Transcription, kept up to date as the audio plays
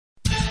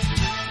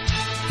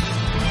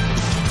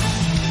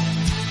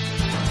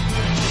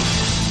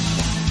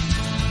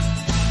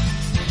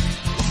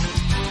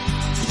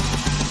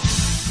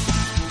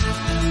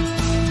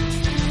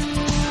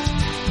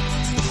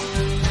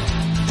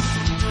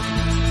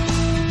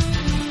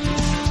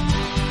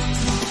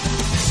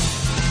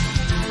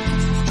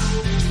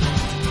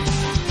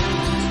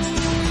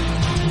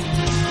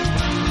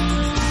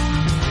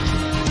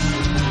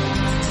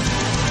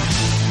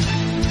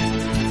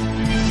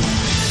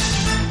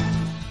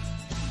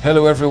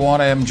Hello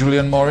everyone, I am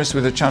Julian Morris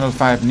with the Channel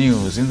 5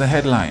 News. In the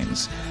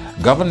headlines,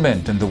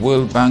 government and the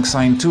World Bank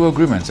signed 2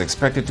 agreements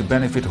expected to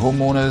benefit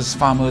homeowners,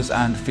 farmers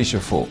and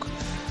fisherfolk.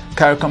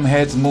 CARICOM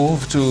heads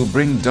move to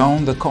bring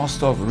down the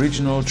cost of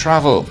regional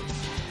travel.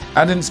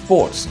 And in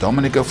sports,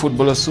 Dominica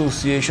Football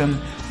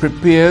Association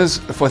prepares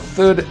for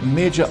 3rd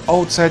major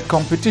outside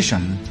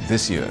competition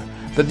this year.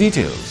 The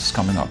details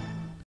coming up.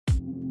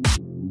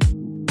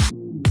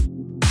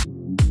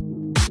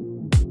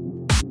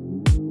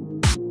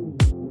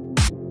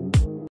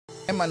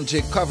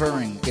 M&J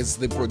Covering is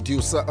the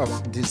producer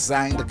of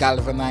designed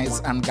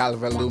galvanized and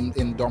galvalume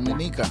in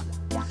Dominica.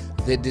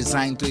 They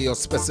design to your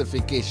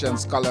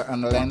specifications, color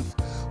and length,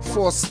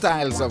 4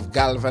 styles of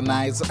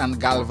galvanized and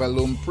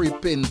galvalume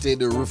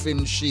pre-painted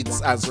roofing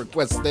sheets as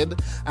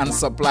requested, and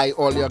supply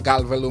all your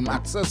galvalume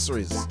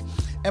accessories.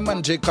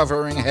 M&J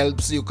Covering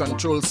helps you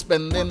control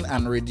spending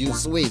and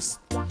reduce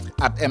waste.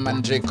 At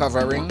M&J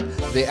Covering,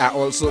 they are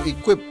also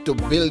equipped to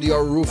build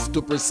your roof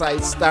to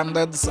precise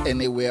standards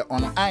anywhere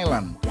on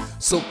island.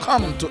 So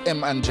come to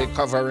M&J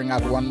Covering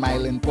at 1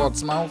 Mile in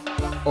Portsmouth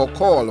or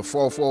call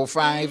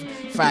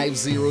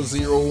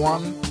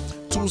 445-5001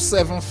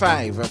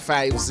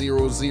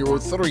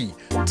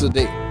 275-5003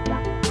 today.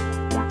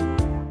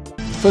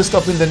 First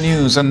up in the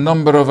news, a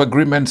number of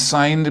agreements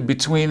signed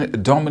between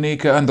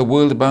Dominica and the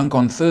World Bank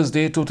on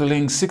Thursday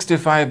totaling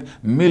 $65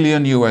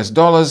 million.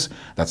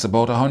 That's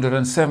about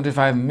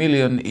 175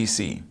 million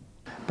EC.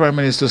 Prime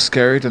Minister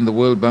Skerritt and the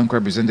World Bank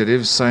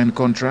representatives signed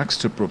contracts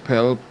to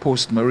propel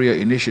post-Maria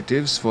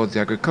initiatives for the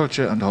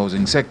agriculture and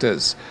housing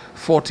sectors.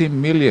 40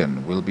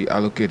 million will be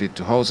allocated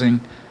to housing.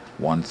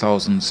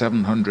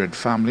 1,700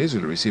 families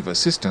will receive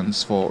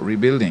assistance for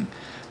rebuilding.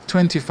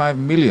 25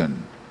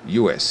 million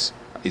US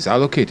is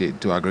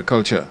allocated to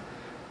agriculture.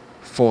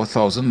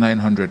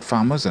 4,900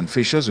 farmers and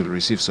fishers will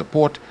receive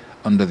support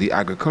under the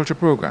agriculture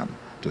program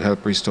to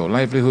help restore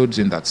livelihoods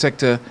in that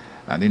sector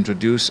and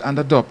introduce and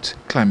adopt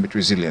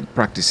climate-resilient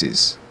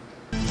practices.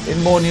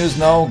 In more news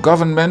now,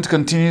 government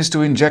continues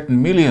to inject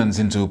millions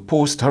into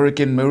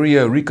post-Hurricane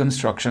Maria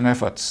reconstruction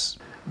efforts.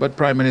 But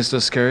Prime Minister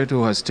Skerritt,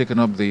 who has taken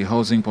up the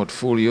housing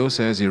portfolio,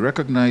 says he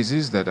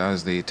recognizes that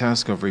as the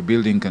task of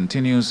rebuilding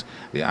continues,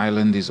 the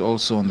island is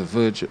also on the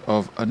verge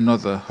of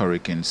another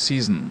hurricane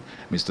season.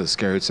 Mr.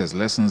 Skerritt says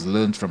lessons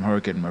learned from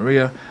Hurricane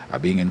Maria are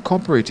being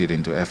incorporated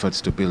into efforts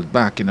to build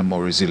back in a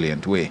more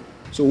resilient way.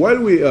 So while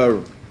we are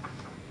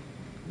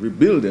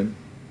rebuilding,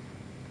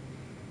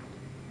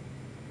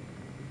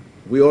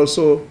 we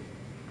also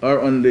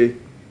are on the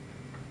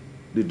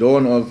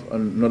dawn of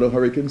another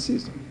hurricane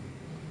season.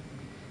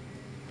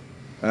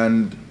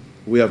 And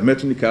we have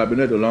met in the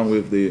cabinet along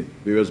with the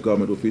various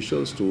government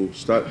officials to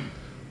start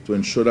to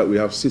ensure that we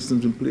have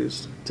systems in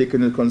place,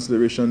 taking into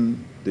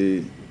consideration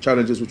the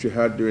challenges which we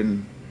had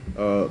during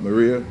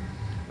Maria,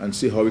 and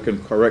see how we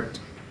can correct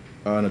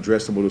and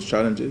address some of those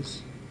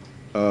challenges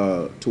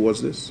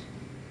towards this.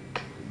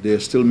 There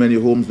are still many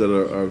homes that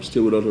are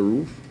still without a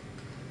roof.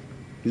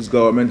 This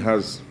government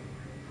has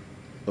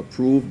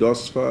approved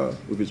thus far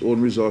with its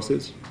own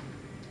resources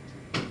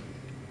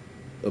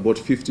about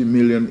 50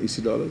 million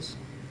EC dollars.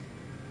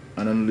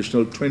 And an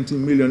additional 20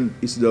 million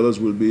EC dollars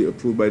will be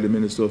approved by the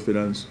Minister of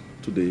Finance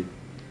today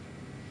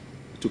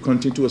to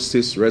continue to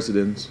assist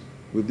residents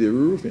with their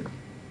roofing.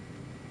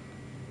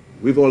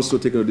 We've also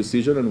taken a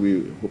decision, and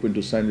we're hoping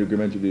to sign the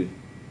agreement with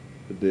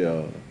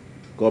the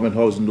Government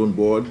Housing Loan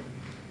Board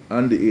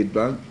and the Aid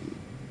Bank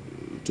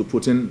to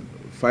put in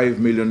 $5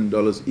 million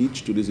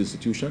each to these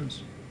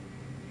institutions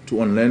to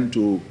on-lend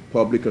to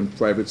public and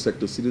private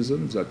sector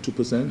citizens at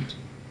 2%.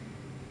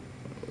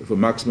 With a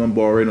maximum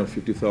borrowing of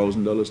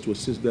 $50,000 to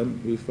assist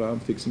them with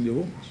fixing their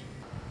homes.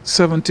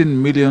 $17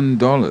 million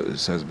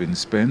has been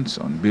spent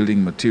on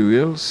building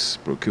materials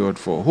procured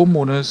for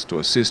homeowners to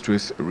assist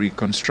with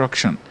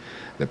reconstruction.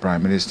 The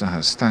Prime Minister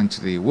has thanked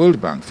the World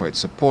Bank for its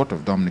support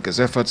of Dominica's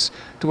efforts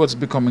towards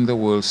becoming the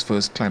world's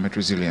first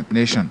climate-resilient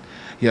nation.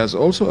 He has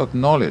also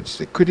acknowledged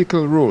the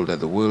critical role that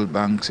the World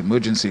Bank's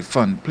emergency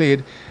fund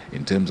played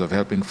in terms of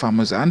helping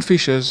farmers and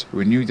fishers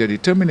renew their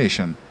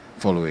determination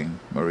following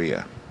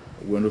Maria.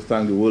 We want to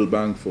thank the World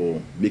Bank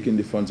for making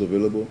the funds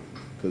available,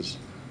 because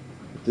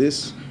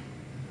this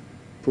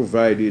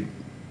provided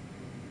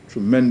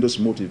tremendous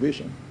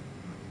motivation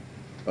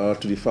to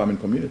the farming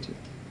community.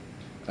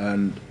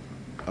 And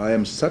I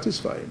am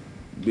satisfied,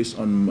 based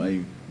on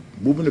my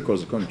movement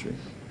across the country,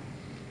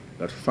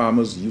 that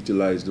farmers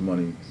utilize the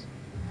money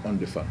on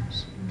the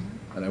funds.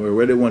 And I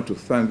really want to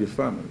thank the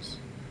farmers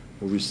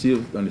who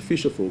received, and the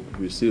fisherfolk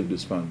who received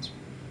these funds,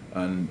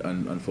 and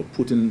for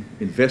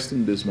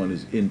investing these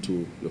monies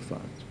into the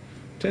farms.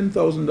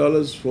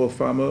 $10,000 for a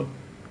farmer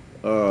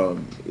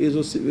is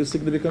a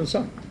significant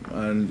sum,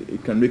 and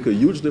it can make a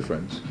huge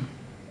difference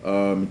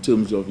in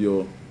terms of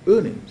your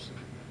earnings.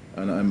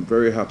 And I'm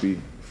very happy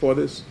for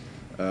this,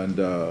 and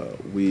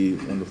we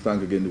want to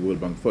thank again the World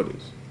Bank for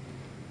this.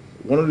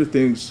 One of the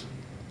things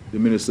the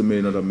minister may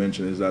not have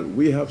mentioned is that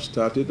we have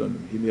started, and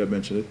he may have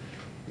mentioned it,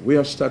 we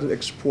have started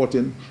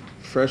exporting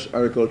fresh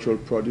agricultural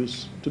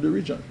produce to the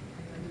region.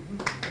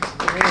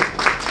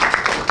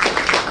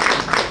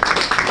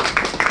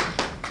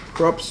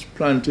 crops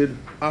planted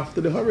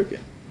after the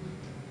hurricane.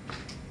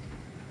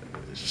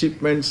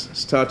 Shipments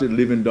started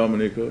leaving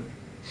Dominica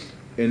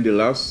in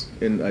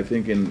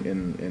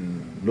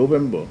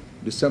November,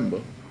 December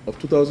of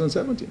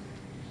 2017.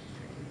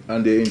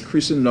 And the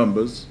increasing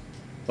numbers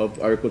of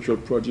agricultural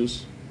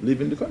produce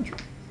leaving the country.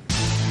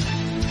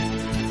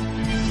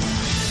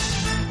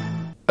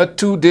 A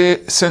two-day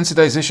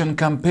sensitization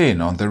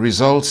campaign on the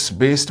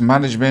results-based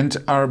management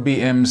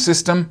RBM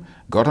system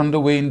got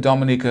underway in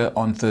Dominica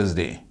on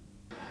Thursday.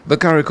 The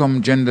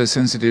CARICOM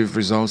Gender-Sensitive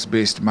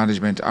Results-Based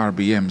Management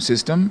RBM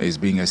system is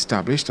being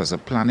established as a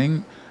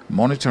planning,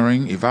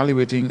 monitoring,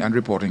 evaluating and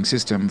reporting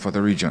system for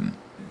the region.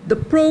 The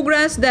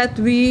progress that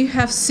we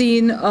have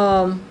seen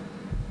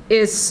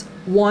is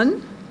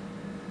one,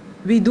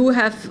 we do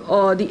have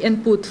the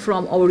input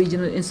from our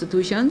regional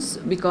institutions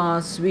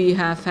because we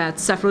have had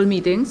several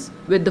meetings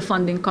with the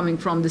funding coming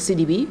from the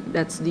CDB,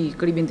 that's the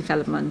Caribbean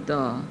Development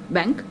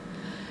Bank,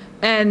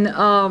 and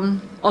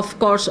of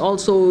course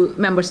also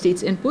member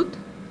states' input.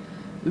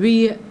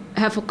 We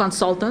have a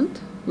consultant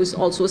who is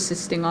also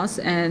assisting us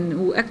and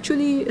who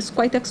actually is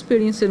quite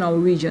experienced in our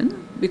region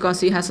because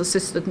he has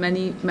assisted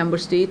many member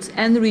states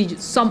and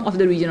some of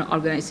the regional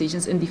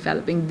organizations in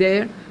developing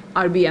their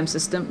RBM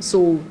system.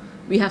 So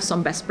we have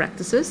some best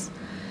practices.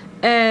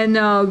 And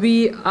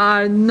we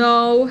are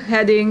now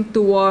heading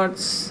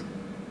towards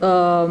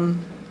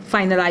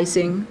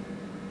finalizing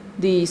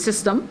the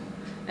system.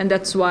 And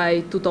that's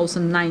why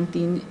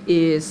 2019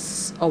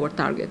 is our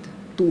target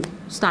to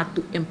start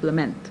to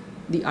implement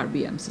the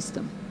RBM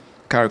system.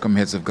 CARICOM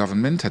heads of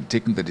government had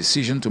taken the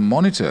decision to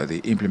monitor the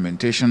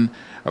implementation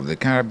of the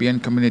Caribbean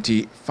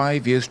Community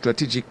 5-year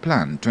Strategic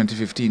Plan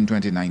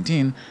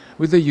 2015-2019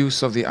 with the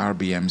use of the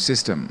RBM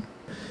system.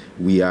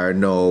 We are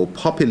now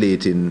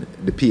populating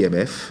the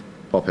PMF,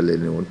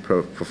 Populating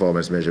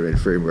Performance Measurement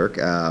Framework,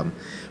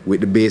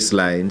 with the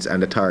baselines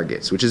and the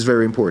targets, which is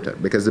very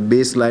important because the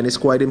baseline is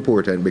quite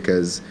important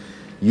because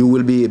you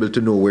will be able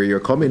to know where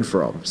you're coming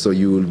from, so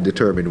you will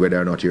determine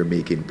whether or not you're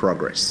making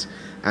progress.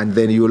 And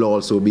then you will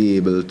also be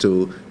able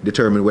to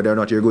determine whether or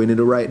not you're going in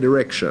the right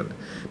direction.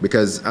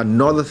 Because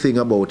another thing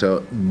about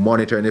a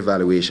monitor and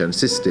evaluation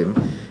system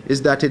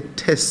is that it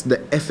tests the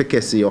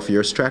efficacy of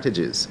your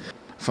strategies.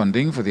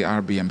 Funding for the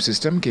RBM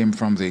system came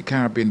from the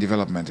Caribbean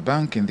Development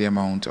Bank in the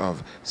amount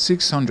of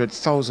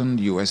 $600,000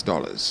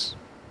 US.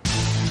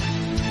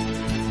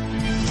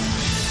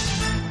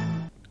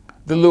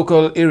 The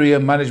local area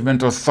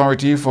management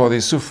authority for the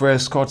Soufriere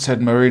Scott's Head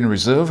Marine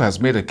Reserve has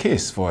made a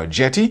case for a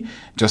jetty,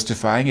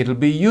 justifying it will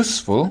be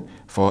useful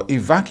for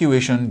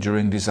evacuation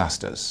during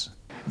disasters.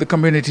 The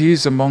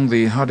communities among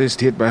the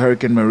hardest hit by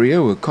Hurricane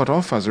Maria were cut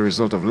off as a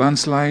result of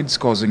landslides,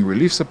 causing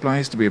relief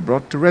supplies to be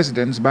brought to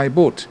residents by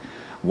boat.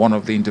 One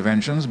of the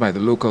interventions by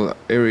the local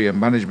area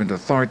management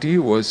authority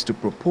was to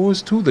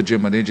propose to the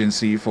German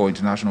Agency for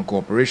International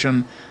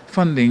Cooperation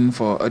funding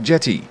for a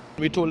jetty.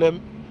 We told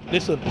them,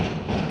 listen,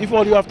 if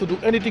all you have to do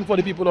anything for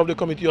the people of the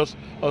community, as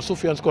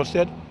Sophia and Scott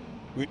said,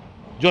 we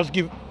just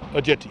give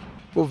a jetty.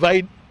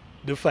 Provide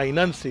the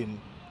financing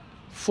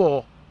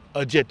for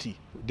a jetty.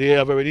 They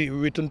have already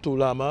written to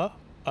Lama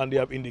and they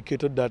have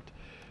indicated that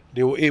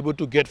they were able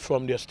to get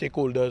from their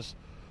stakeholders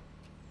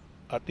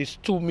at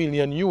least $2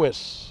 million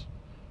US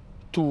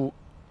to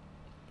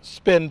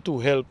spend to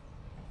help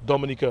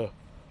Dominica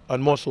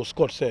and more so,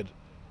 Scott said,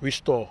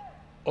 restore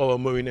our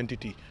marine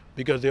entity.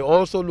 Because they're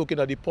also looking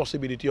at the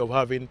possibility of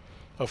having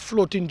a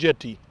floating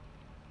jetty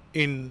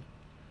in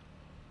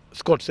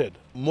Scott said.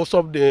 Most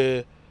of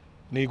the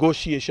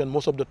negotiation,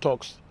 most of the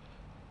talks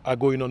are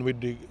going on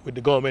with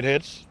the government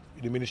heads,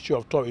 the Ministry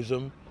of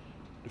Tourism,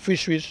 the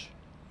fisheries.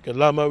 Because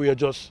Lama, we are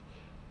just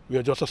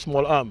a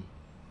small arm,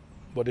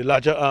 but the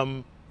larger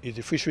arm is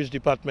the Fisheries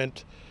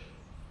Department,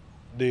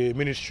 the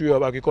Ministry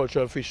of Agriculture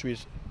and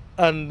Fisheries,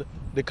 and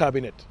the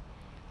Cabinet,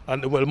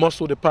 and well,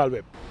 most of the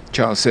PALWEB.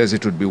 Charles says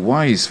it would be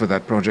wise for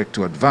that project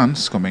to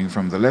advance, coming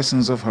from the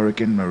lessons of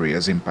Hurricane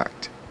Maria's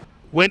impact.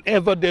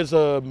 Whenever there's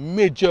a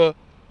major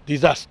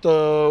disaster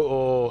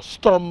or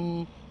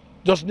storm,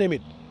 just name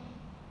it,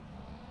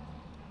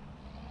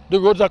 the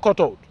roads are cut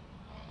out.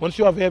 Once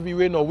you have heavy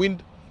rain or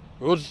wind,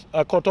 roads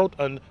are cut out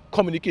and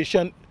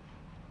communication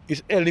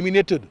is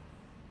eliminated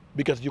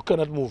because you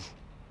cannot move.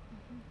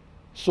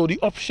 So the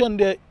option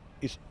there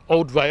is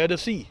out via the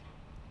sea,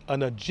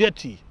 and a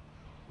jetty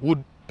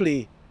would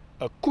play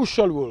a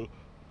crucial role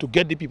to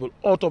get the people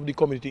out of the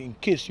community in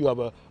case you have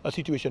a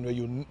situation where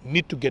you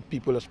need to get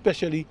people,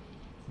 especially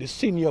the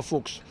senior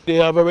folks. They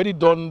have already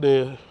done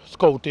the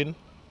scouting,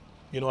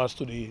 as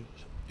to the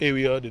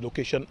area, the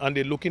location, and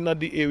they're looking at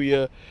the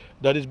area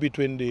that is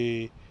between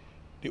the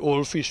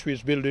old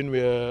fisheries building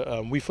where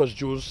Weaver's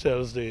Juice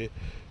sells the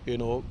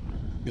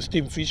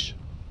steam fish,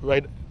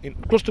 right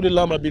close to the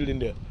Lama building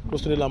there,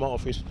 close to the Lama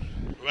office,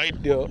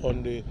 right there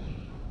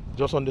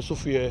just on the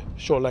Soufriere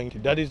shoreline.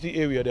 That is the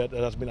area that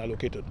has been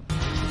allocated.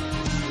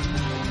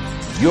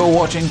 You're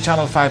watching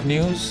Channel 5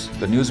 News.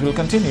 The news will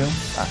continue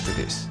after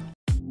this.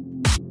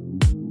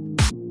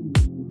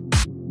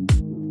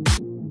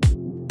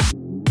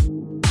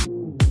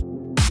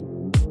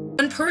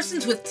 When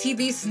persons with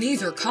TB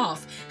sneeze or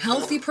cough,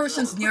 healthy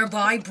persons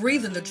nearby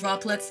breathe in the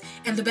droplets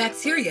and the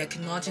bacteria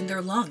can lodge in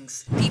their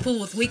lungs.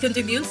 People with weakened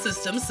immune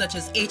systems such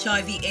as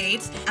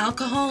HIV/AIDS,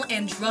 alcohol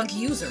and drug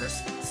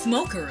users,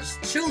 smokers,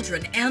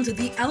 children, and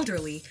the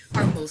elderly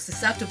are most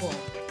susceptible.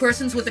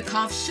 Persons with a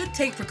cough should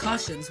take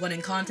precautions when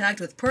in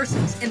contact with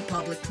persons in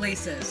public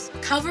places.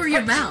 Cover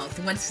your mouth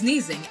when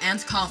sneezing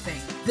and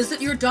coughing.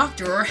 Visit your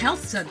doctor or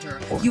health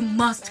center. You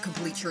must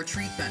complete your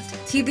treatment.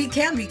 TB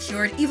can be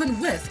cured even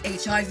with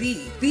HIV.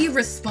 Be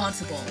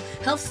responsible.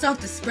 Help stop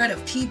the spread of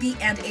TB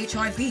and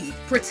HIV.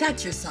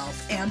 Protect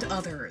yourself and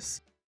others.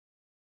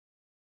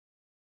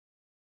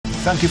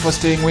 Thank you for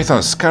staying with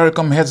us.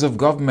 CARICOM heads of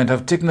government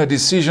have taken a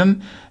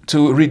decision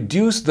to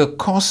reduce the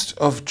cost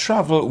of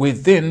travel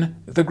within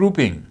the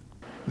grouping.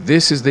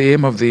 This is the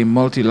aim of the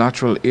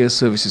Multilateral Air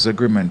Services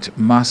Agreement,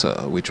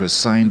 MASA, which was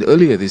signed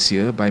earlier this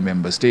year by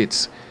member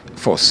states.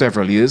 For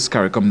several years,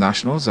 CARICOM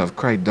nationals have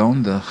cried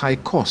down the high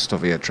cost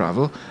of air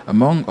travel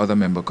among other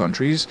member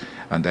countries,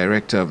 and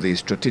Director of the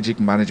Strategic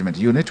Management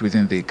Unit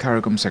within the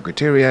CARICOM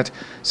Secretariat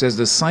says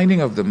the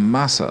signing of the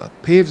MASA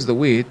paves the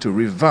way to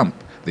revamp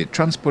the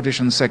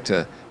transportation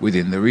sector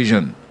within the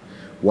region.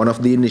 One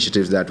of the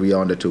initiatives that we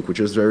undertook, which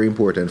was very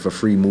important for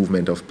free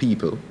movement of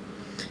people,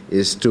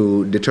 is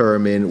to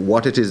determine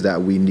what it is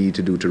that we need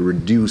to do to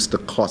reduce the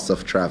cost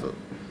of travel.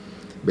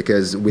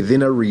 Because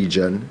within a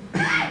region,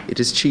 it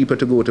is cheaper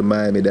to go to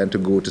Miami than to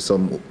go to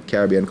some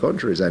Caribbean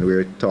countries, and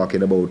we're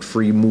talking about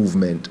free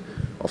movement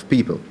of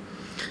people.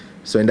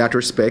 So in that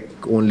respect,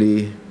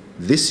 only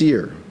this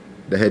year,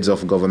 the heads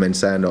of government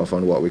signed off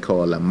on what we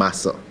call a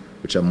MASA,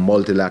 which is a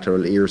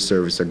multilateral air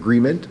service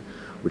agreement,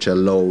 which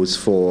allows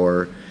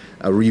for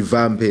a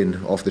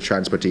revamping of the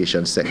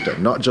transportation sector,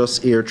 not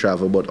just air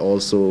travel, but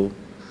also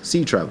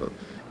sea travel.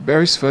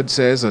 Beresford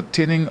says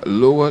attaining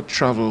lower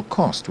travel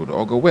cost would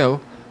augur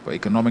well for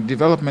economic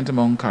development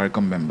among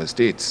CARICOM member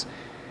states.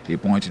 He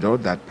pointed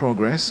out that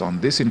progress on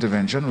this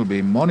intervention will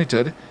be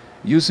monitored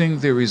using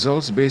the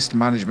results-based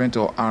management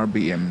or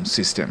RBM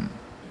system.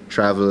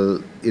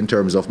 Travel in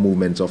terms of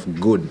movements of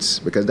goods,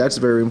 because that's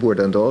very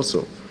important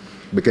also.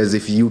 Because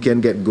if you can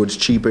get goods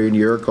cheaper in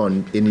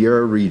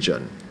your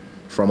region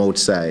from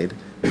outside,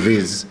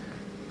 viz.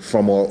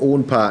 From our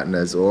own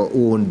partners or our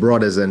own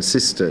brothers and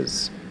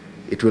sisters,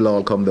 it will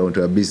all come down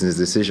to a business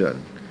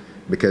decision,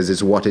 because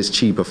it's what is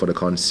cheaper for the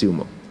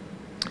consumer.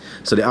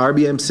 So the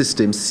RBM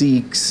system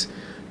seeks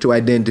to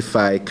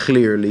identify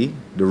clearly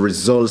the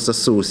results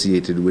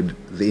associated with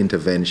the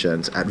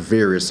interventions at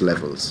various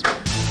levels.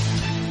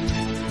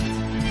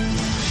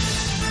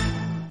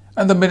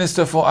 And the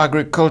Minister for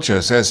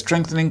Agriculture says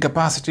strengthening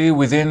capacity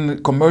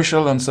within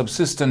commercial and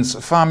subsistence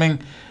farming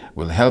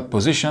will help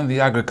position the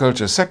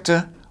agriculture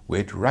sector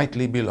where it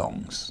rightly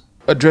belongs.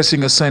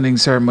 Addressing a signing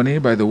ceremony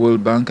by the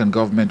World Bank and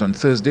government on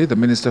Thursday, the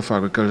Minister for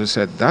Agriculture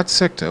said that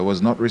sector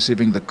was not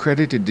receiving the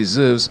credit it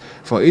deserves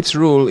for its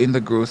role in the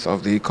growth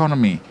of the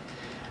economy.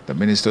 The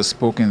minister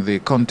spoke in the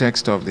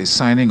context of the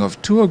signing of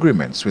two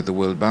agreements with the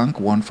World Bank,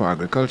 one for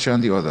agriculture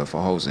and the other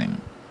for housing.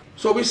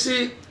 So we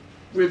see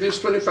with this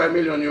 $25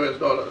 million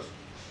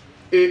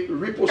a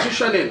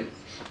repositioning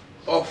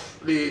of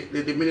the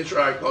Ministry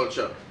of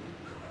Agriculture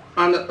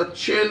and a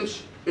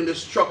change in the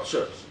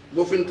structures,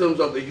 both in terms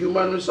of the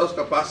human resource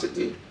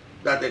capacity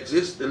that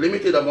exists, the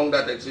limited amount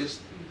that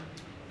exists,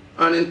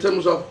 and in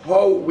terms of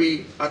how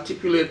we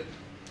articulate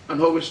and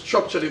how we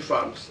structure the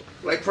farms.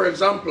 Like, for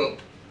example,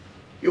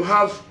 you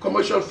have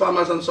commercial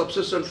farmers and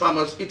subsistence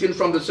farmers eating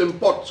from the same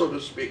pot, so to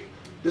speak.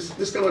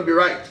 This cannot be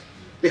right.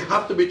 They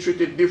have to be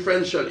treated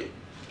differentially.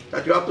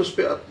 That you have to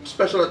pay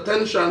special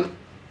attention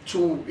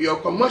to your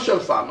commercial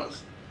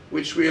farmers,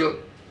 which will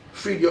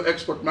feed your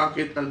export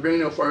market and bring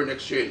your foreign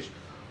exchange,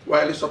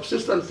 while the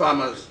subsistence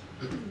farmers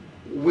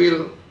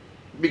will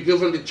be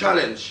given the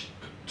challenge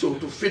to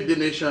feed the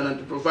nation and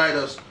to provide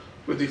us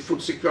with the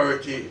food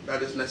security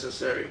that is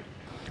necessary.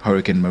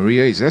 Hurricane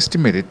Maria is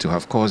estimated to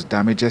have caused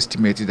damage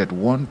estimated at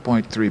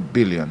 $1.3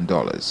 billion.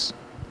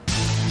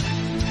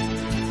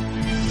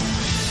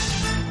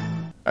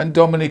 And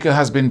Dominica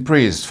has been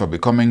praised for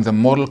becoming the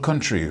model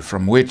country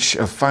from which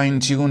a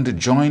fine-tuned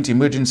joint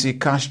emergency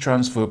cash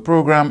transfer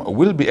program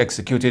will be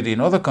executed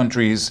in other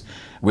countries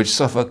which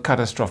suffer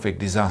catastrophic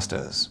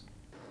disasters.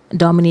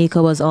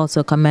 Dominica was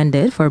also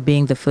commended for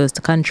being the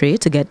first country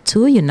to get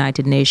two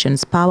United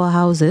Nations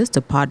powerhouses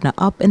to partner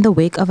up in the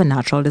wake of a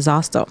natural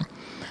disaster.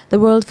 The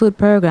World Food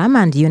Programme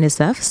and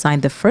UNICEF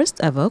signed the first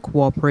ever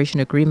cooperation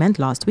agreement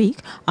last week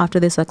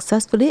after they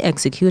successfully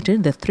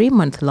executed the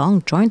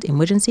 3-month-long joint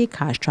emergency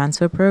cash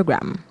transfer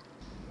program.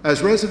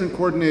 As resident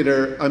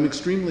coordinator, I'm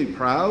extremely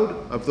proud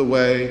of the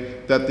way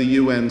that the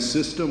UN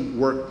system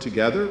worked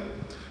together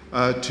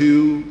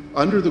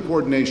under the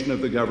coordination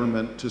of the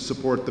government to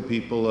support the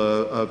people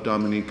of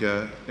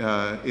Dominica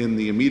in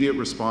the immediate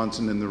response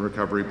and in the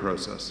recovery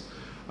process.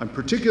 I'm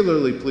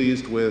particularly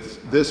pleased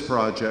with this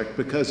project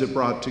because it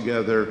brought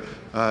together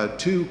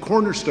two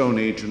cornerstone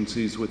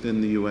agencies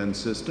within the UN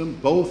system,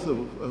 both of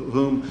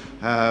whom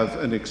have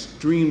an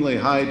extremely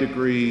high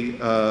degree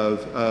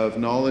of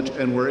knowledge,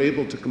 and we're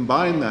able to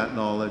combine that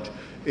knowledge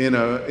in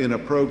a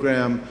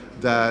program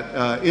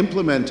that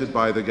implemented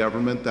by the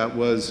government, that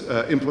was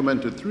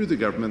implemented through the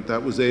government,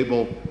 that was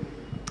able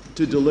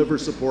to deliver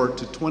support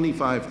to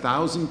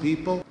 25,000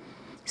 people.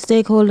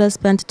 Stakeholders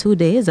spent 2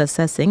 days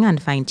assessing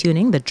and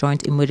fine-tuning the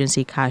Joint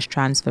Emergency Cash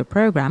Transfer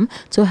Program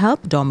to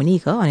help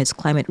Dominica on its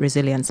climate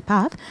resilience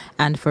path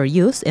and for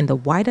use in the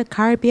wider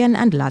Caribbean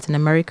and Latin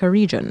America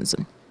regions.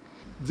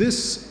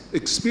 This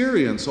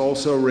experience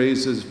also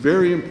raises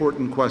very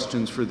important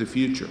questions for the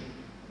future.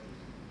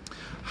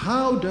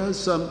 How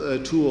does a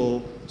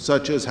tool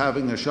such as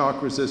having a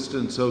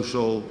shock-resistant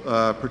social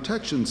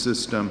protection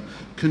system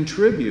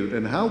contribute,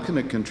 and how can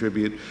it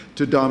contribute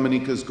to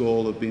Dominica's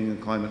goal of being a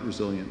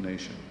climate-resilient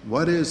nation?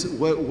 What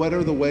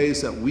are the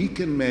ways that we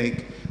can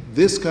make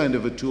this kind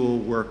of a tool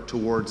work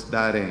towards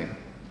that aim?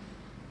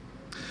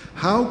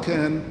 How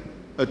can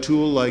a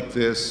tool like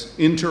this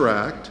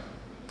interact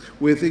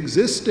with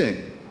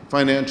existing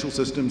financial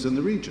systems in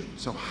the region?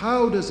 So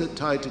how does it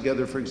tie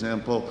together, for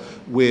example,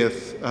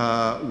 with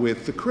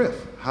the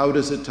CRIF? How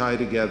does it tie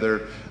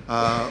together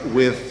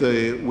with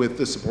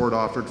the support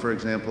offered, for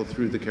example,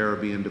 through the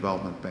Caribbean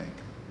Development Bank?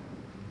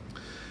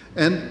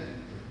 And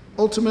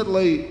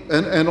ultimately,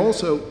 and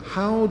also,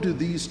 how do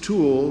these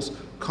tools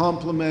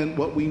complement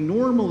what we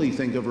normally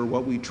think of or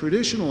what we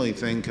traditionally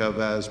think of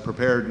as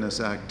preparedness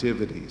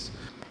activities?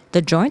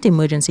 The Joint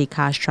Emergency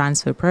Cash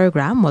Transfer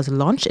Program was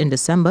launched in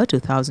December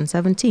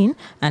 2017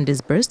 and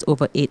disbursed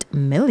over $8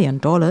 million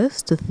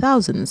to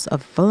thousands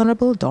of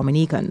vulnerable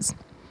Dominicans.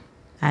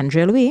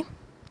 Andrea Louis,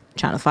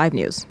 Channel 5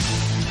 News.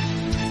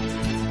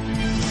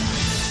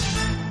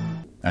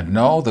 And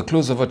now the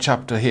close of a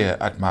chapter here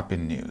at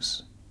Mapping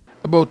News.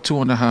 About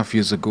 2.5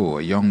 years ago,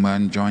 a young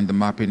man joined the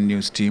Mapping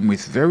News team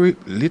with very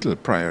little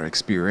prior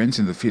experience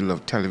in the field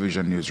of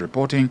television news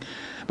reporting,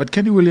 but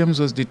Kenny Williams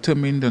was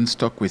determined and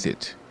stuck with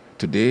it.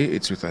 Today,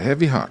 it's with a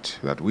heavy heart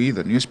that we,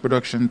 the news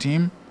production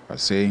team, are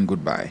saying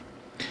goodbye.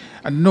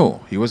 And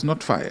no, he was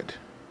not fired.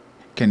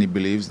 Kenny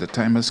believes the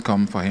time has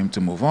come for him to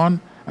move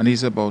on, and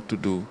he's about to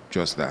do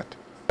just that.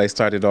 I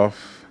started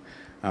off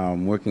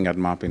working at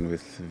Mapping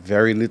with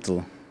very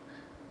little,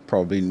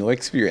 probably no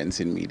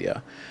experience in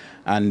media.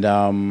 And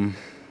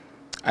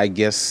I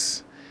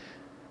guess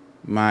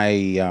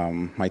my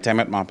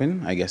time at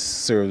Mapping, I guess,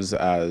 serves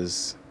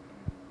as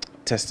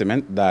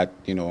testament that,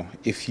 you know,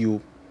 if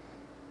you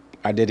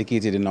are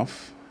dedicated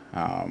enough,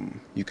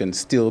 you can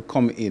still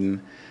come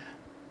in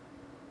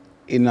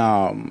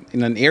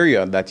an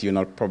area that you're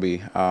not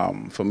probably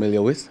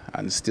familiar with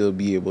and still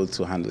be able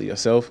to handle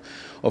yourself.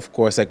 Of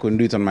course, I couldn't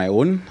do it on my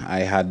own.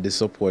 I had the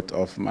support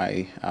of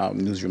my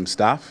newsroom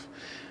staff,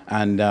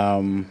 and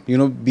you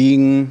know,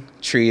 being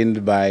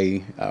trained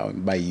by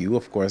you,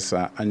 of course,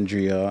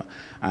 Andrea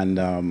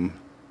and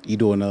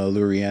Idona,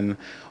 Lurian,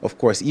 of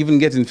course, even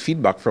getting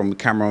feedback from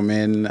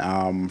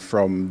cameramen,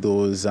 from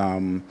those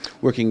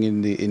working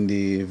in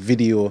the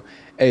video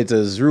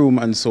editor's room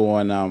and so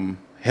on,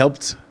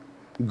 helped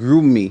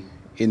groom me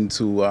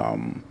into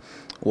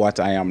what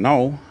I am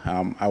now.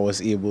 I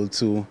was able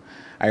to,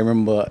 I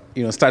remember,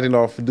 you know, starting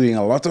off doing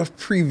a lot of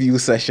preview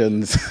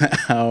sessions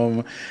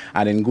and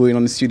then going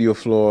on the studio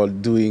floor,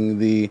 doing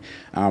the,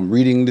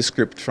 reading the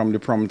script from the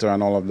prompter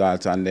and all of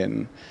that, and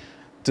then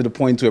to the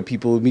point where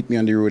people would meet me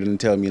on the road and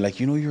tell me, like,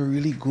 you know, you're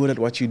really good at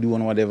what you do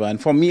and whatever.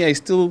 And for me, I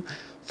still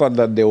thought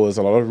that there was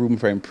a lot of room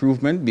for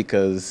improvement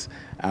because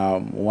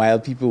while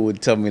people would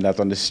tell me that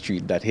on the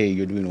street that, hey,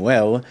 you're doing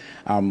well,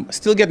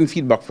 still getting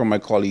feedback from my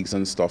colleagues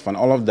and stuff. And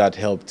all of that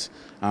helped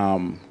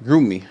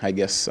groom me, I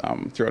guess,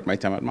 throughout my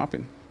time at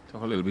Mapping.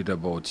 Talk a little bit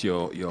about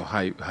your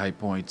high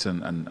points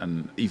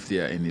and if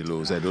there are any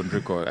lows. I don't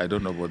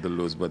know about the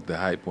lows, but the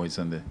high points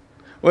and the...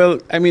 Well,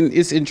 I mean,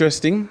 it's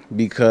interesting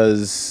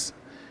because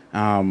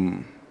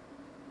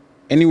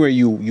anywhere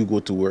you go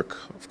to work,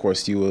 of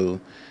course, you will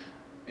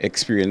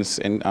experience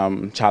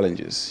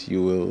challenges.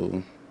 You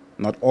will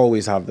not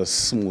always have the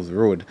smooth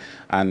road,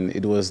 and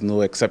it was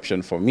no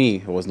exception for me.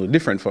 It was no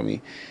different for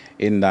me,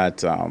 in that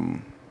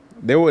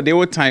there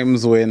were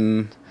times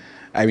when,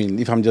 I mean,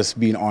 if I'm just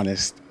being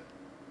honest,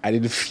 I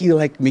didn't feel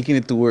like making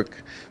it to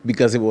work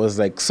because it was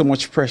like so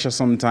much pressure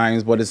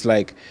sometimes. But it's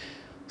like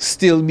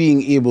still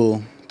being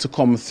able to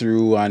come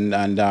through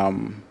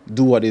and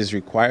do what is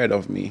required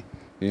of me.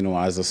 You know,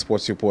 as a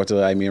sports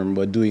reporter, I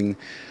remember doing,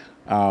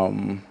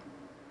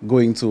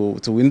 going to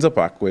Windsor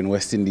Park when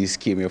West Indies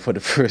came here for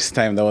the first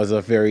time. That was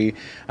a very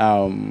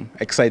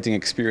exciting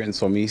experience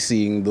for me,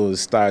 seeing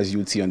those stars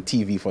you'd see on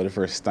TV for the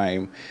first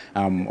time,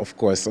 of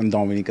course, on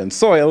Dominican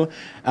soil,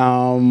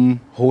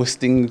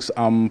 hosting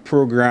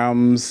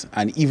programs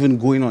and even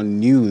going on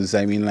news.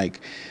 I mean,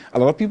 like, a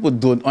lot of people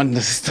don't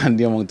understand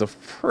the amount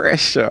of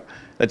pressure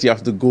that you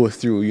have to go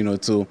through, you know,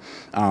 to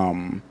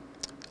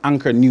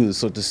anchor news,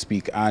 so to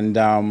speak.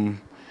 And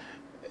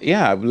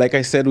yeah, like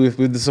I said, with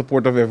the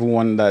support of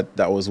everyone that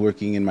was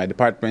working in my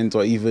department,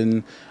 or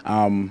even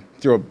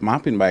through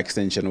Mapping by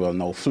extension, well,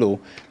 now Flow,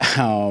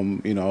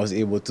 you know, I was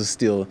able to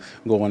still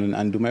go on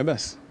and do my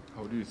best.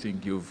 How do you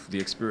think the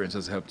experience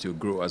has helped you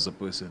grow as a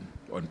person?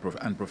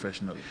 and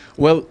professionally?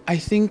 Well, I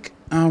think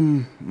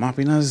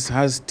mapping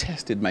has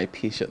tested my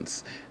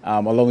patience.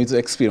 Allow me to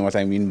explain what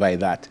I mean by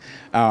that.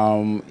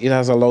 It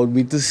has allowed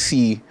me to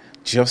see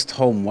just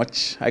how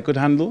much I could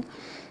handle.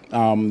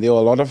 There were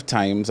a lot of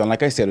times, and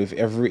like I said,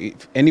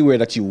 anywhere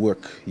that you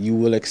work, you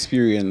will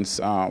experience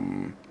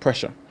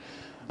pressure.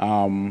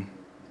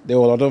 There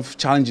were a lot of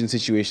challenging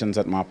situations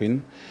at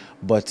mapping,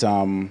 but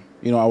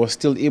I was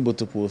still able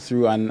to pull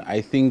through, and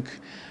I think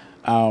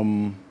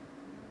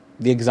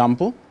the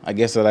example, I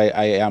guess, that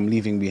I am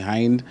leaving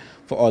behind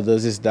for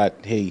others is that,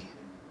 hey,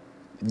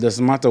 it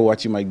doesn't matter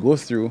what you might go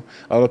through.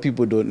 A lot of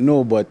people don't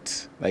know,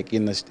 but like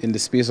in the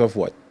space of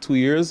 2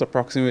 years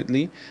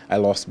approximately, I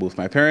lost both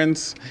my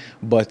parents,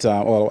 but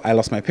I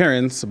lost my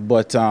parents,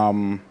 but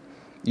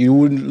you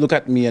wouldn't look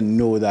at me and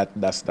know that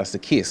that's the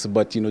case.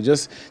 But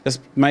just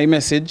my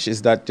message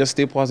is that just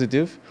stay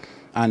positive,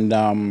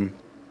 and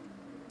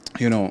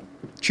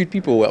treat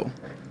people well,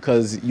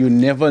 because you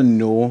never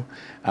know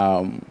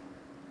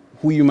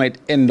who you might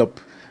end up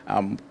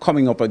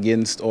coming up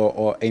against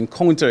or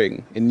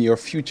encountering in your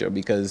future,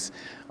 because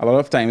a lot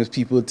of times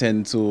people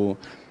tend to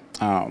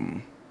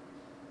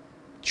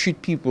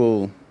treat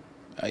people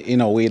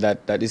in a way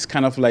that is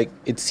kind of like,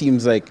 it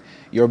seems like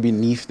you're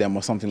beneath them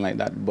or something like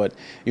that. But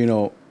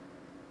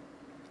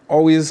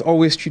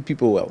always treat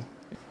people well.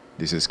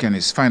 This is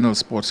Kenny's final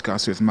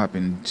sportscast with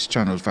Mapping's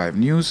Channel 5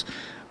 News.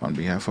 On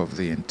behalf of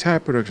the entire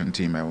production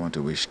team, I want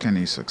to wish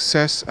Kenny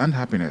success and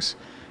happiness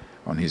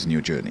on his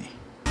new journey.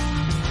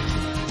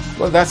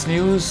 Well, that's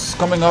news.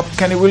 Coming up,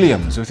 Kenny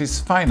Williams with his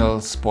final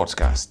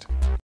sportscast.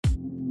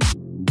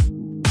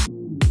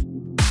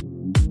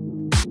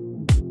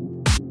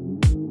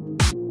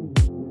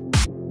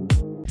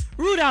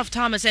 Rudolph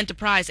Thomas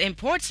Enterprise in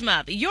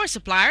Portsmouth, your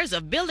suppliers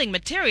of building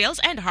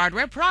materials and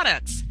hardware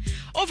products.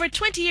 Over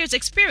 20 years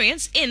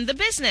experience in the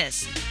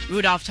business.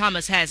 Rudolph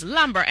Thomas has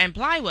lumber and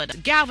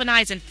plywood,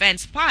 galvanized and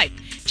fenced pipe.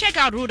 Check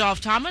out Rudolph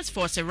Thomas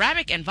for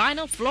ceramic and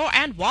vinyl floor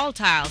and wall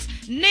tiles,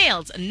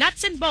 nails,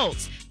 nuts and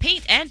bolts,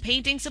 paint and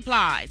painting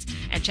supplies.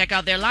 And check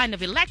out their line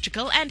of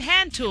electrical and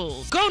hand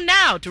tools. Go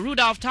now to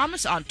Rudolph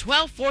Thomas on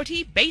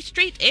 1240 Bay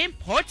Street in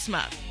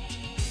Portsmouth.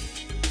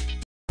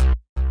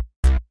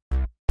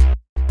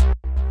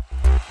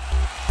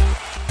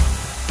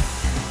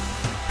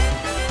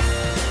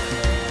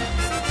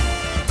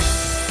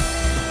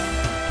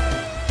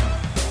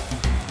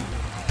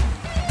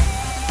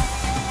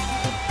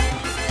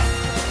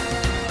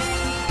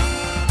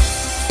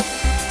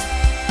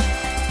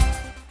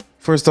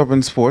 First up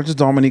in sports,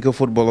 Dominica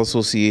Football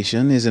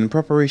Association is in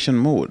preparation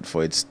mode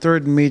for its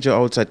third major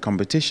outside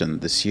competition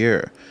this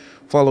year.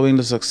 Following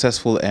the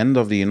successful end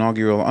of the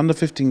inaugural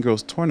Under-15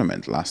 Girls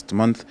Tournament last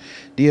month,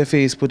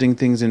 DFA is putting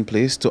things in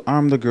place to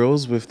arm the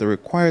girls with the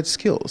required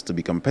skills to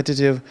be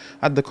competitive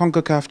at the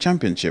CONCACAF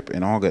Championship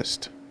in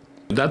August.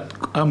 That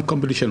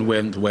competition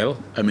went well.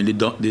 I mean,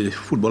 the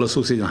Football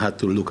Association had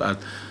to look at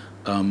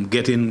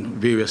getting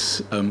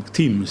various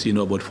teams,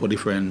 about 4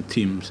 different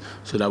teams,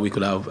 so that we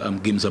could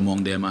have games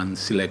among them, and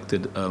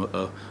selected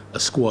a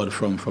squad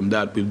from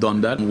that. We've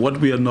done that.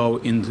 What we are now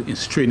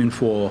is training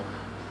for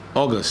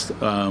August,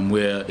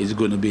 where it's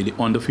going to be the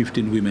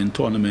Under-15 Women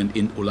Tournament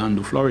in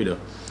Orlando, Florida.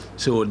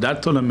 So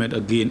that tournament,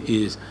 again,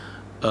 is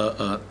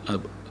an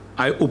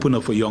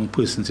eye-opener for young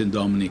persons in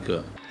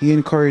Dominica. He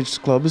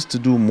encouraged clubs to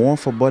do more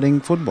for budding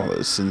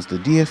footballers, since the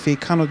DFA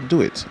cannot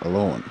do it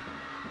alone.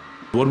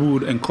 What we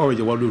would encourage,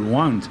 what we would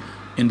want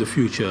in the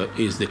future,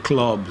 is the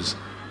clubs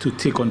to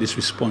take on this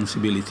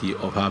responsibility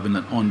of having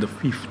an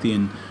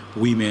under-15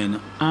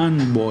 women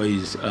and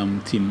boys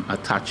team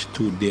attached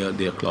to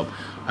their club.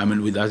 I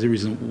mean, that's the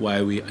reason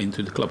why we are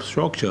into the club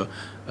structure.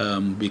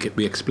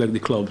 We expect the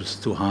clubs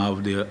to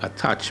have their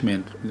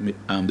attachment, the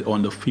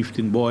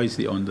under-15 boys,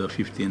 the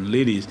under-15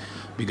 ladies,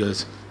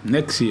 because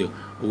next year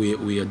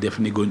we are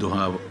definitely going to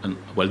have,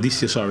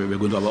 this year, we're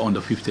going to have an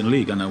under-15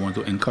 league, and I want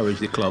to encourage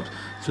the clubs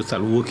to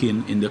start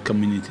working in the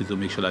community to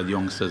make sure that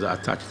youngsters are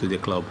attached to their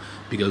club,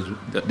 because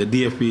the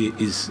DFA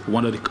is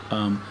one of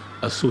the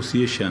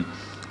association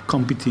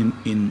competing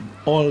in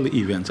all the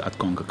events at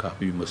CONCACAF,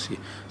 we must say.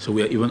 So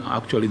we are even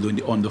actually doing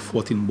the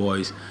under-14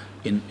 boys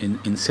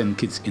in St.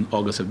 Kitts in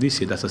August of this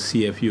year. That's a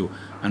CFU,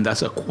 and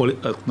that's not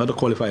a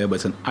qualifier, but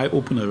it's an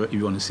eye-opener, if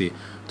you want to say,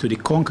 to the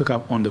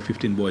CONCACAF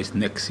under-15 boys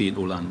next year in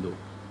Orlando.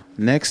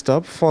 Next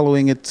up,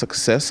 following its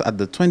success at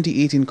the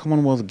 2018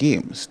 Commonwealth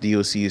Games,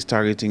 DOC is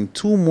targeting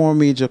 2 more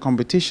major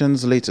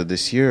competitions later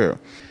this year.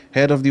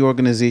 Head of the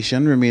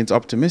organization remains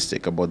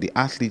optimistic about the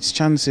athletes'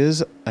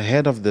 chances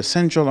ahead of the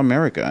Central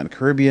America and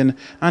Caribbean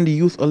and the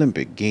Youth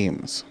Olympic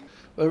Games.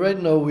 Well, right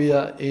now we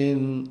are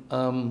in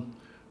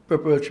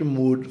preparatory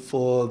mode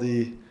for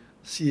the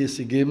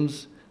CAC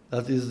Games.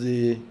 That is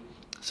the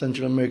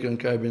Central American and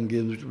Caribbean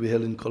Games, which will be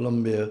held in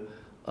Colombia.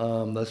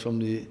 That's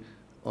from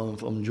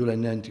July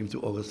 19th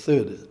to August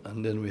 3rd.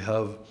 And then we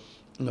have,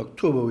 in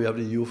October, we have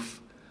the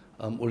Youth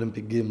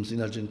Olympic Games in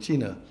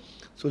Argentina.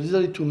 So these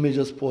are the 2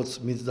 major sports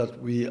meets that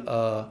we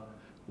are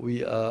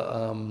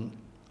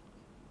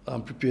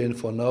preparing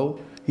for now.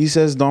 He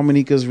says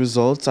Dominica's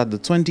results at the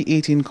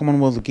 2018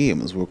 Commonwealth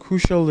Games were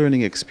crucial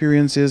learning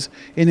experiences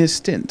in his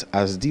stint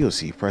as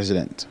DOC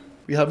president.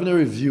 We have a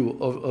review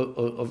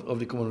of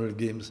the Commonwealth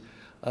Games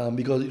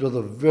because it was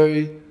a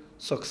very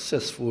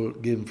successful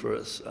game for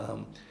us.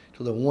 It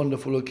was a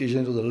wonderful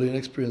occasion. It was a learning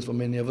experience for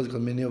many of us,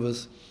 because many of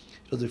us,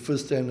 it was the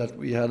first time that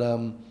we had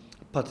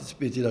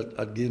participated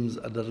at games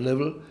at that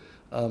level,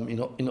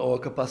 in our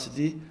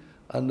capacity.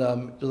 And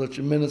it was a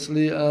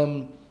tremendously,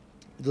 it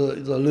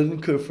was a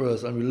learning curve for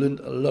us, and we learned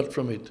a lot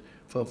from it,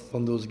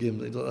 from those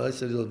games. As I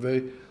said, it was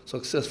very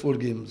successful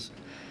games.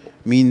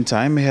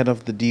 Meantime, head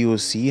of the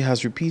DOC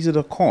has repeated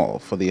a call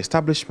for the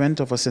establishment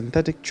of a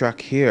synthetic track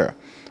here.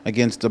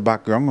 Against the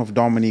background of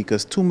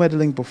Dominica's 2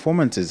 medaling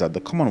performances at the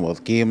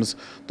Commonwealth Games,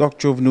 Dr.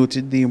 Jove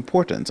noted the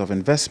importance of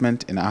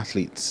investment in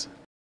athletes.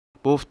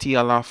 Both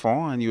Tia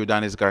Lafont and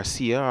Jordanis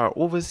Garcia are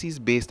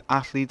overseas-based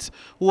athletes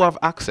who have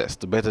access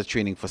to better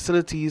training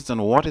facilities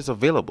than what is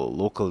available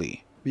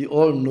locally. We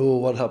all know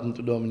what happened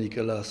to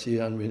Dominica last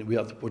year, and we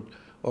have to put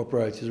our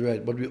priorities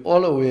right. But we're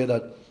all aware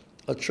that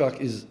a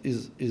track is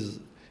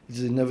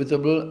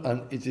inevitable,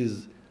 and it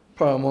is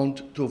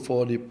paramount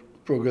for the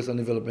progress and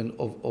development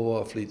of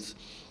our athletes.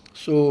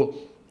 So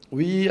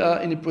we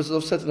are in the process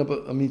of setting up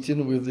a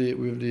meeting with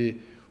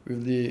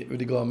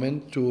the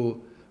government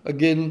to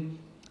again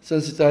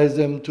sensitize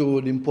them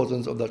to the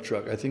importance of that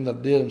track. I think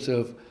that they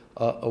themselves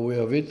are aware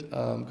of it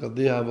because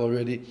they have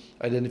already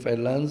identified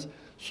lands.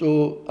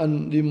 So,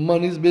 and the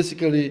monies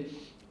basically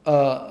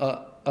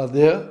are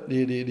there.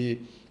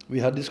 We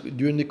had this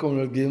during the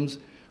Commonwealth Games.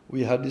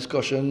 We had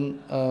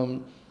discussion.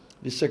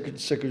 The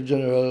Secretary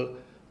General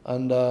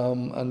and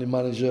the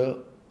manager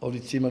of the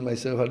team and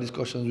myself had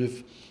discussions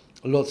with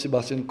Lord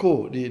Sebastian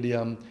Coe,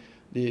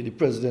 the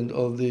president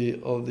of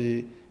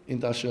the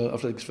International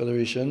Athletics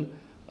Federation,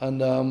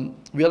 and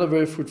we had a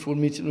very fruitful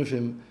meeting with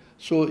him.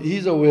 So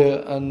he's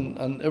aware,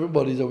 and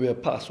everybody is aware.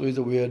 PASO is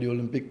aware. The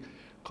Olympic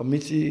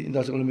Committee,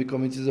 International Olympic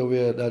Committee, is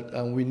aware that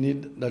we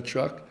need that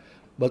track.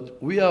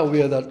 But we are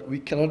aware that we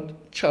cannot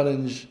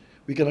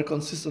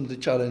consistently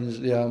challenge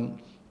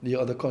the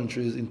other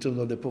countries in terms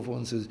of their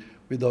performances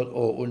without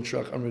our own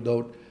track and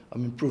without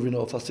improving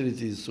our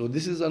facilities. So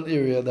this is an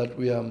area that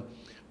we are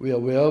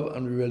aware of,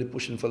 and we're really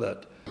pushing for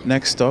that.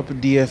 Next up,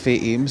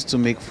 DFA aims to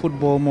make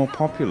football more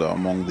popular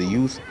among the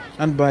youth,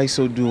 and by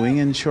so doing,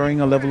 ensuring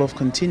a level of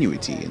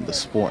continuity in the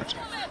sport.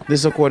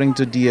 This according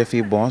to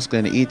DFA boss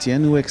Glenn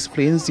Etienne, who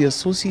explains the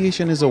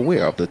association is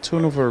aware of the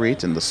turnover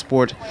rate in the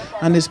sport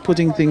and is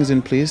putting things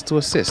in place to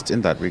assist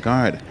in that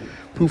regard.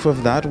 Proof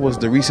of that was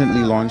the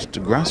recently launched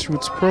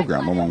grassroots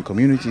program among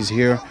communities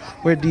here,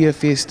 where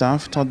DFA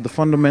staff taught the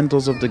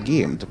fundamentals of the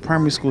game to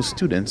primary school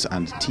students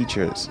and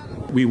teachers.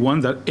 We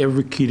want that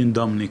every kid in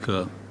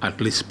Dominica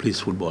at least plays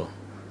football,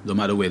 no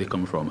matter where they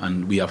come from.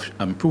 And we have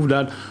improved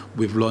that.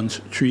 We've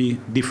launched 3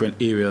 different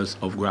areas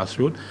of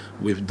grassroots.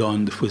 We've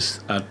done the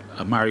first at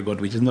Marigot,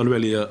 which is not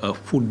really a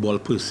football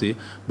per se,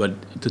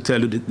 but to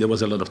tell you that there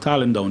was a lot of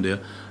talent down there.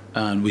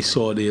 And we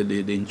saw the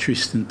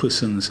interesting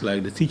persons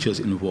like the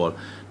teachers involved.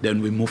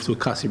 Then we moved to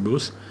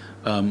Cassibros,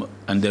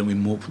 and then we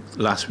moved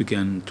last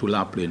weekend to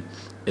Laplin.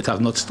 It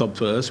has not stopped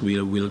for us.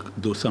 We'll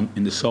do some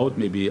in the south,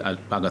 maybe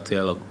at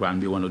Bagatelle or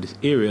Granby, one of these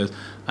areas,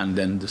 and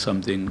then do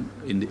something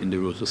in the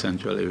Roseau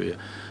Central area.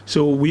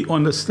 So we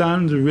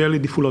understand really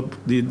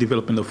the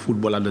development of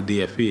football at the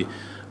DFA,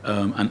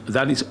 and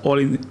that is all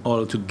in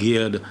all to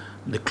gear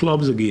the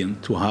clubs again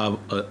to have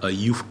a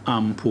youth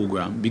arm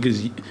program,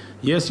 because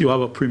yes, you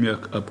have a premier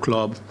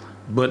club,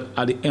 but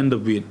at the end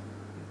of it,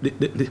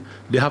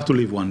 they have to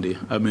live one day.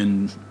 I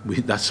mean,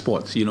 that's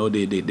sports, you know,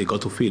 they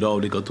got to fade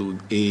out, they got to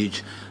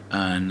age,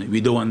 and we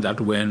don't want that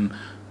when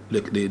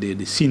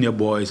the senior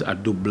boys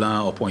at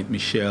Dublin or Point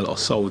Michel or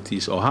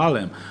Southeast or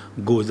Harlem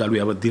goes, that we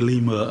have a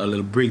dilemma, a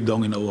little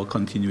breakdown in our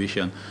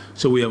continuation.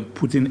 So we are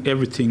putting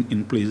everything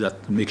in place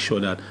that to make sure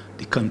that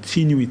the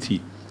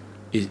continuity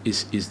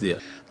is there.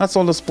 That's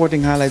all the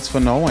sporting highlights for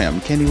now. I am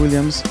Kenny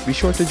Williams. Be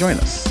sure to join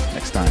us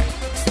next time.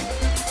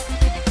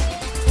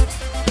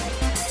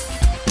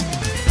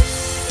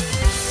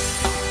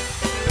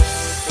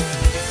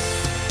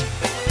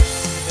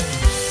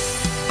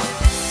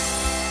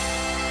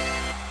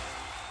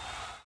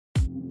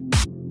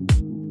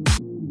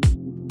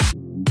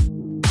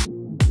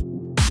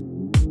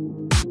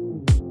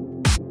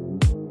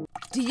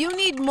 Do you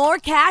need more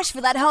cash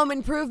for that home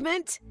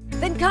improvement?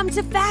 Then come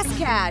to Fast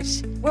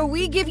Cash, where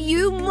we give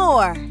you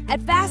more.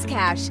 At Fast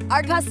Cash,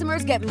 our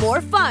customers get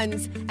more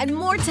funds and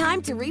more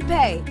time to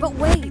repay. But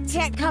wait,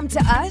 can't come to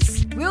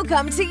us? We'll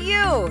come to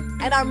you,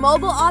 and our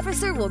mobile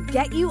officer will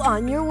get you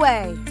on your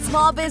way.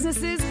 Small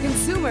businesses,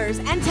 consumers,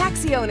 and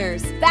taxi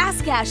owners,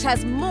 Fast Cash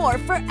has more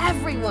for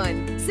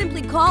everyone.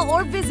 Simply call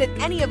or visit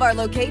any of our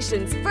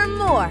locations for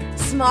more.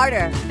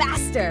 Smarter,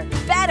 faster,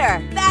 better.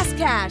 Fast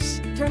Cash.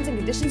 Terms and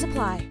conditions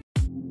apply.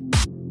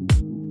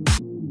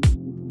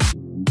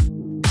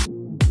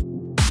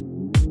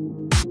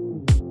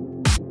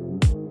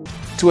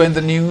 To end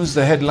the news,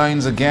 the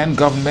headlines again.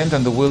 Government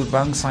and the World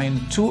Bank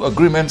signed 2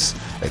 agreements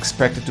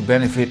expected to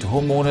benefit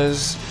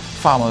homeowners,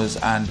 farmers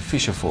and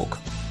fisherfolk.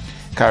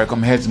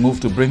 CARICOM heads move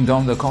to bring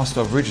down the cost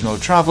of regional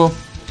travel.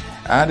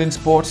 And in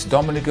sports,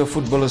 Dominica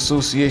Football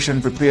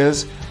Association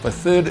prepares for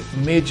third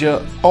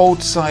major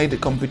outside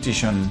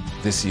competition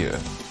this year.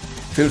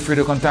 Feel free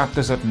to contact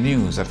us at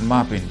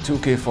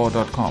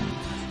news@mapping2k4.com.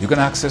 You can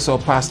access our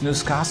past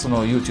newscasts on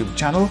our YouTube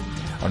channel.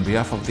 On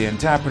behalf of the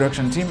entire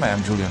production team, I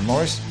am Julian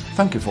Morris.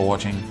 Thank you for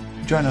watching.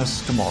 Join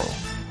us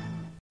tomorrow.